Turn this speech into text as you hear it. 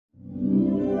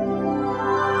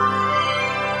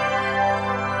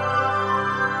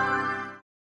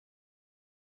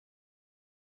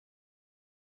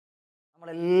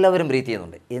നമ്മളെല്ലാവരും ബ്രീത്ത്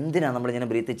ചെയ്യുന്നുണ്ട്. എന്തിനാണ് നമ്മളിങ്ങനെ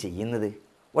ബ്രീത്ത് ചെയ്യുന്നത്?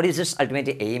 What is this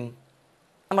ultimate aim?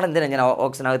 നമ്മളെന്തിനാണ് ഇങ്ങനെ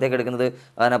ഓക്സിജൻ അകത്തേക്ക് എടുക്കുന്നത്,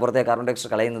 പുറത്തേക്ക് കാർബൺ ഡൈ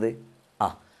ഓക്സൈഡ് കളയുന്നത്?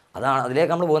 അതാണ്,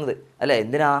 അതിലേക്ക് നമ്മൾ പോകുന്നത് അല്ലേ.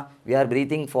 എന്തിനാ? V R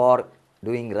breathing four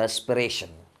doing respiration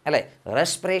അല്ലേ.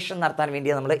 റെസ്പിറേഷൻ നടത്താൻ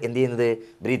വേണ്ടിയാണ് നമ്മൾ എന്ത് ചെയ്യുന്നത്?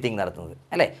 ബ്രീത്തിങ് നടത്തുന്നത്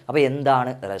അല്ലേ. അപ്പോൾ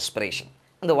എന്താണ് respiration?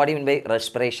 What you mean by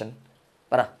respiration?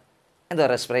 പറ, എന്താ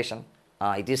respiration?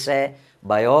 It is A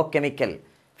biochemical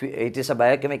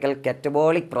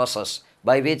catabolic process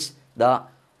by which the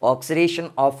oxidation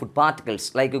of food particles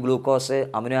like glucose,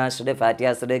 amino acid, fatty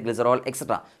acid, glycerol,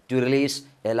 etc. to release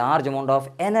a large amount of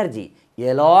energy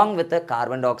along with the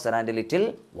carbon dioxide and a little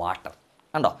water.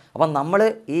 കണ്ടോ? അപ്പം നമ്മൾ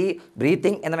ഈ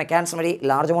breathing എന്ന mechanism വഴി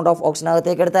large amount of oxygen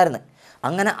അകത്തേക്ക് എടുത്തായിരുന്നു.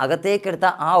 അങ്ങനെ അകത്തേക്ക് എടുത്ത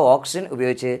ആ ഓക്സിജൻ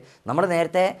ഉപയോഗിച്ച് നമ്മൾ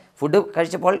നേരത്തെ ഫുഡ്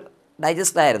കഴിച്ചപ്പോൾ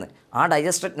ഡൈജസ്റ്റ് ആയിരുന്നു. ആ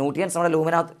ഡൈജസ്റ്റഡ് ന്യൂട്രിയൻസ് നമ്മുടെ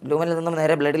ലൂമിനിൽ നിന്നും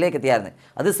നേരെ ബ്ലഡിലേക്ക് എത്തിയായിരുന്നു.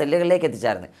 അത് സെല്ലുകളിലേക്ക്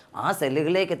എത്തിച്ചായിരുന്നു. ആ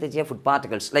സെല്ലുകളിലേക്ക് എത്തിച്ച food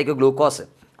particles like glucose,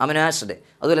 amino acid,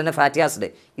 അതുപോലെ തന്നെ ഫാറ്റി ആസിഡ്,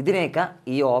 ഇതിനെയൊക്കെ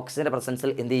ഈ ഓക്സിജൻ്റെ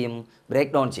പ്രസൻസിൽ എന്ത് ചെയ്യും?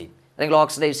 ബ്രേക്ക് ഡൗൺ ചെയ്യും, അല്ലെങ്കിൽ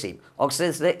ഓക്സിഡൈസ് ചെയ്യും.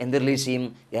 ഓക്സിഡൈസ്ഡ് എന്ത് റിലീസ് ചെയ്യും?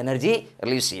 എനർജി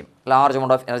റിലീസ് ചെയ്യും, large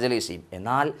amount of energy release ചെയ്യും.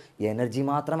 എന്നാൽ എനർജി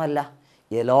മാത്രമല്ല,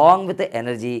 along with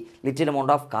energy little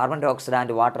amount of carbon dye oxide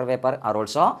and water vapour are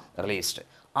also released.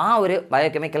 ആ ഒരു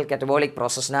ബയോകെമിക്കൽ കാറ്റബോളിക്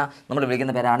പ്രോസസ്സിനെ നമ്മൾ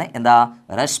വിളിക്കുന്ന പേരാണ് എന്താ?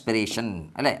 റെസ്പിറേഷൻ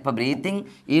അല്ലേ. അപ്പോൾ breathing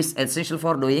is essential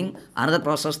for doing another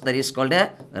process that is called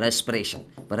respiration.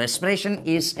 അപ്പോൾ respiration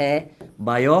is A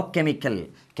biochemical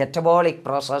catabolic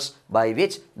process by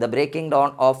which the breaking down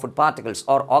of food particles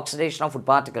or oxidation of food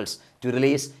particles to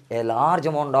release a large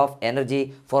amount of energy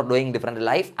for doing different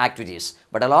life activities.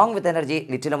 But along with energy,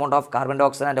 little amount of carbon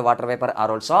dioxide and water vapor are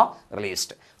also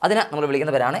released. അതിനെ നമ്മൾ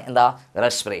വിളിക്കുന്ന പേരാണ് എന്താ?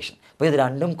 Respiration. അപ്പോൾ ഇത്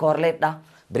രണ്ടും കോറിലേറ്റാ.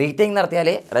 Breathing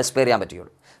നടത്തിയാലേ റെസ്പിയർ ചെയ്യാൻ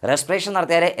പറ്റുകയുള്ളൂ. റെസ്പിറേഷൻ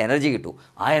നടത്തിയാലേ എനർജി കിട്ടൂ.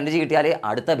 ആ എനർജി കിട്ടിയാലേ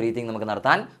അടുത്ത ബ്രീത്തിങ് നമുക്ക്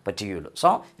നടത്താൻ പറ്റുകയുള്ളൂ. So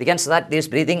we can say that these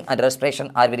breathing and respiration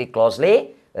are very closely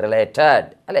related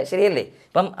അല്ലേ. ശരിയല്ലേ?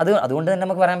 ഇപ്പം അതുകൊണ്ട് തന്നെ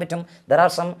നമുക്ക് പറയാൻ പറ്റും there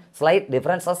are some slight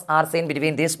differences are seen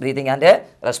between these breathing and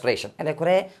respiration അല്ലേ.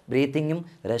 കുറേ ബ്രീത്തിങ്ങും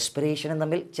റെസ്പിറേഷനും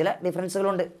തമ്മിൽ ചില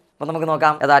ഡിഫറൻസുകളുണ്ട്. അപ്പം നമുക്ക്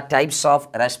നോക്കാം ഏതാ ടൈപ്സ് ഓഫ്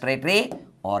റെസ്പിറേറ്ററി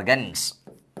ഓർഗൻസ്.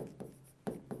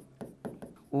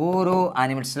 ഓരോ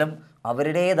ആനിമൽസിലും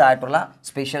അവരുടേതായിട്ടുള്ള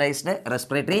സ്പെഷ്യലൈസ്ഡ്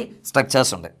റെസ്പിറേറ്ററി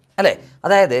സ്ട്രക്ചേഴ്സ് ഉണ്ട് അല്ലേ.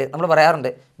 അതായത് നമ്മൾ പറയാറുണ്ട്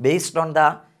based on the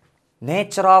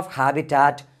nature of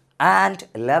habitat and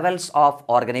levels of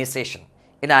organisation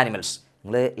in animals.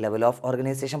 നിങ്ങൾ ലെവൽ ഓഫ്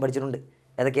ഓർഗനൈസേഷൻ പഠിച്ചിട്ടുണ്ട്.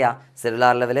 ഏതൊക്കെയാണ്?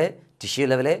 Cellular level, tissue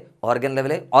level, organ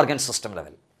level, organ system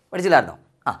level പഠിച്ചില്ലായിരുന്നോ?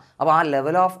 അപ്പോൾ ആ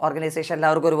ലെവൽ ഓഫ് ഓർഗനൈസേഷൻ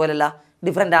എല്ലാവർക്കും ഒരുപോലെയല്ല,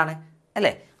 ഡിഫറെൻ്റ് ആണ്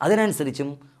അല്ലേ. അതിനനുസരിച്ചും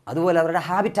അതുപോലെ അവരുടെ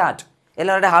ഹാബിറ്റാറ്റ്,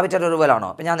 എല്ലാവരുടെ ഹാബിറ്റാറ്റ് ഒരുപോലെ ആണോ?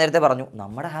 അപ്പോൾ ഞാൻ നേരത്തെ പറഞ്ഞു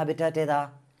നമ്മുടെ ഹാബിറ്റാറ്റ് ഏതാ?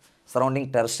 സറൗണ്ടിങ്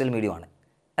ടെറസ്ട്രിയൽ മീഡിയമാണ്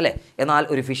അല്ലേ. എന്നാൽ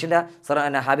ഒരു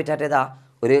ഫിഷിൻ്റെ ഹാബിറ്റാറ്റ് ഏതാ?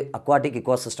 ഒരു അക്വാട്ടിക്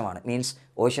ഇക്കോസിസ്റ്റമാണ്. മീൻസ്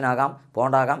ഓഷ്യനാകാം,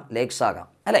 പോണ്ടാകാം, ലേക്സ് ആകാം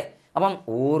അല്ലേ. അപ്പം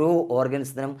ഓരോ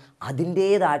ഓർഗൻസിനും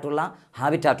അതിൻ്റേതായിട്ടുള്ള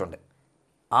ഹാബിറ്റാറ്റുണ്ട്,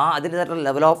 അതിൻ്റേതായിട്ടുള്ള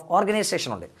ലെവൽ ഓഫ്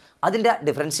ഓർഗനൈസേഷൻ ഉണ്ട്. അതിൻ്റെ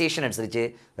ഡിഫറൻസിയേഷൻ അനുസരിച്ച്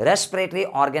respiratory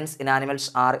organs in animals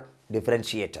are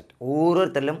differentiated.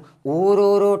 ഓരോരുത്തരിലും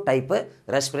ഓരോരോ ടൈപ്പ്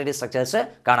റെസ്പിറേറ്ററി സ്ട്രക്ചേഴ്സ്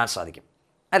കാണാൻ സാധിക്കും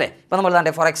അല്ലേ. ഇപ്പോൾ നമ്മൾ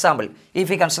തന്നെ ഫോർ എക്സാമ്പിൾ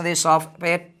ഇഫ് ഈ കൺസിഡർ ദീസ് ഓഫ്, ഇപ്പോൾ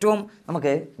ഏറ്റവും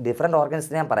നമുക്ക് ഡിഫറെൻറ്റ്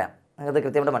ഓർഗൻസിനെ ഞാൻ പറയാം നിങ്ങൾക്ക്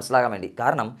കൃത്യമായിട്ട് മനസ്സിലാകാൻ വേണ്ടി.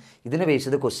 കാരണം ഇതിന് ബേസ്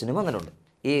ചെയ്ത് ക്വസ്റ്റ്യനും വന്നിട്ടുണ്ട്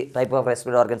ഈ type of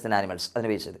respiratory organs in animals, അതിന്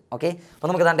ബേസ് ചെയ്ത്. ഓക്കെ, അപ്പോൾ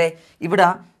നമുക്ക് തന്നെ ഇവിടെ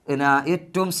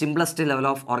ഏറ്റവും സിംപ്ലസ്റ്റ് ലെവൽ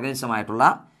ഓഫ് ഓർഗനിസം ആയിട്ടുള്ള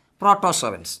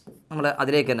പ്രോട്ടോസോവൻസ്, നമ്മൾ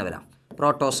അതിലേക്ക് തന്നെ വരാം.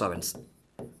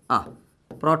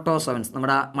 പ്രോട്ടോസോവൻസ്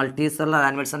നമ്മുടെ മൾട്ടി സെല്ലുലാർ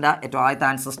ആനിമൽസിൻ്റെ ഏറ്റവും ആദ്യത്തെ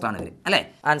ആൻസസ്റ്ററാണ് ഇവർ അല്ലേ.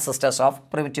 Ancestors of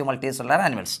primitive multi cellular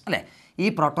animals അല്ലേ. ഈ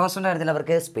പ്രോട്ടോസിൻ്റെ കാര്യത്തിൽ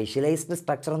അവർക്ക് സ്പെഷ്യലൈസ്ഡ്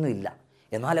സ്ട്രക്ചറൊന്നും ഇല്ല.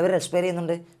 എന്നാൽ അവർ റെസ്പയർ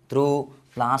ചെയ്യുന്നുണ്ട് ത്രൂ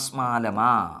പ്ലാസ്മാലമ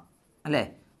അല്ലേ.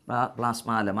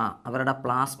 പ്ലാസ്മാലമ, അവരുടെ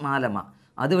പ്ലാസ്മാലമ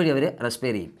അതുവഴി അവർ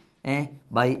റെസ്പയർ ചെയ്യും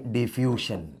ബൈ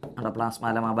ഡിഫ്യൂഷൻ. നമ്മുടെ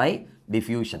പ്ലാസ്മാലമ ബൈ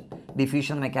ഡിഫ്യൂഷൻ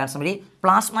മെക്കാനിസം വഴി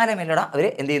പ്ലാസ്മാലമയിലൂടെ അവർ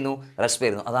എന്ത് ചെയ്യുന്നു? റെസ്പയർ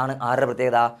ചെയ്യുന്നു. അതാണ് ആരുടെ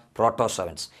പ്രത്യേകത?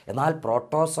 പ്രോട്ടോസോവൻസ്. എന്നാൽ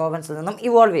പ്രോട്ടോസോവൻസിൽ നിന്നും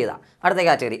ഇവോൾവ് ചെയ്ത അടുത്ത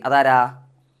കാറ്റഗറി അതാരാ?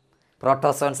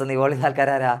 പ്രോട്ടോസോവൻസ് നിന്ന് ഇവോൾവ് ചെയ്ത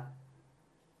ആൾക്കാരാരാ?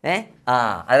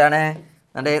 അതാണ്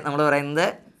നമ്മൾ പറയുന്നത്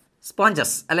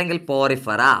സ്പോഞ്ചസ് അല്ലെങ്കിൽ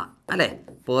പോറിഫറ അല്ലേ.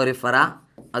 പോറിഫറ,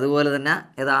 അതുപോലെ തന്നെ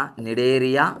ഏതാ?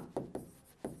 നിഡേറിയ,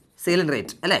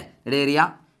 സീലൻഡ്രേറ്റ് അല്ലേ. Cnidaria,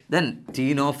 then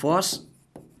ടീനോഫോസ്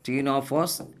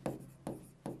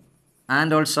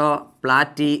and also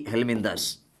Platyhelminthes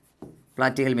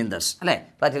അല്ലേ.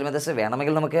 പ്ലാറ്റിഹെൽമിന്തസ്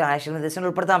വേണമെങ്കിൽ നമുക്ക് ആഷെൽമിന്തസിനെ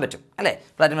ഉൾപ്പെടുത്താൻ പറ്റും അല്ലേ.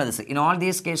 Platyhelminthes in all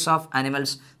these case of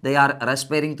animals they are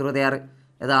റെസ്പയറിങ് through there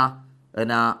ഏതാ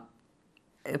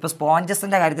ഇപ്പോൾ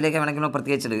സ്പോഞ്ചസിൻ്റെ കാര്യത്തിലേക്ക് വേണമെങ്കിൽ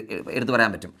പ്രത്യേകിച്ച് എടുത്തു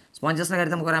പറയാൻ പറ്റും. സ്പോഞ്ചസിൻ്റെ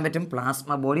കാര്യത്തിൽ നമുക്ക് പറയാൻ പറ്റും പ്ലാസ്മ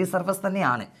ബോഡി സർഫസ്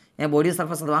തന്നെയാണ്. ബോഡി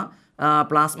സർഫസ് അഥവാ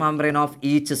plasma membrane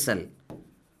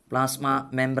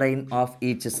of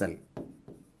each cell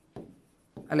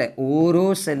അല്ലേ. ഓരോ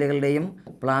സെല്ലുകളുടെയും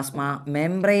പ്ലാസ്മ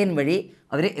മെംബ്രെയിൻ വഴി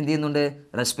അവർ എന്ത് ചെയ്യുന്നുണ്ട്?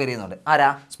 റെസ്പയർ ചെയ്യുന്നുണ്ട്. ആരാ?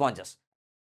 സ്പോഞ്ചസ്.